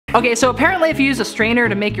Okay, so apparently if you use a strainer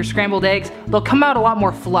to make your scrambled eggs, they'll come out a lot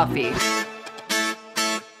more fluffy.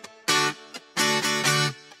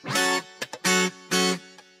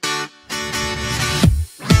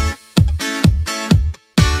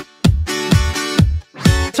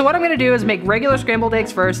 So what I'm gonna do is make regular scrambled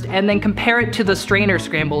eggs first and then compare it to the strainer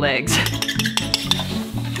scrambled eggs.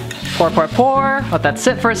 Pour, pour, pour. Let that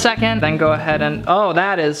sit for a second. Then go ahead and, oh,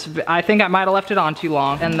 that is, I think I might have left it on too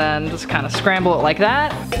long. And then just kind of scramble it like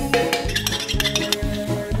that.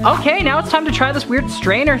 Okay, now it's time to try this weird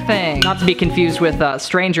strainer thing. Not to be confused with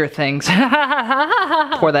Stranger Things.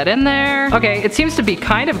 Pour that in there. Okay, it seems to be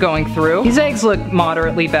kind of going through. These eggs look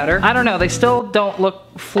moderately better. I don't know, they still don't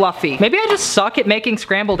look fluffy. Maybe I just suck at making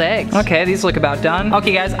scrambled eggs. Okay, these look about done.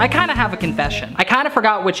 Okay guys, I kind of have a confession. I kind of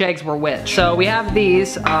forgot which eggs were which. So we have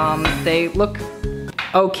these, they look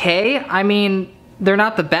okay. I mean, they're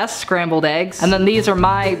not the best scrambled eggs. And then these are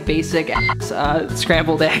my basic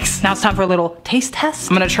scrambled eggs. Now it's time for a little taste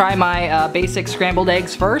test. I'm gonna try my basic scrambled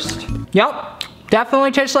eggs first. Yup,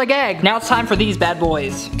 definitely tastes like egg. Now it's time for these bad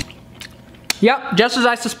boys. Yep, just as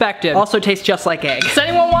I suspected. Also tastes just like egg. Does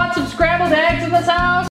anyone want some scrambled eggs in this house?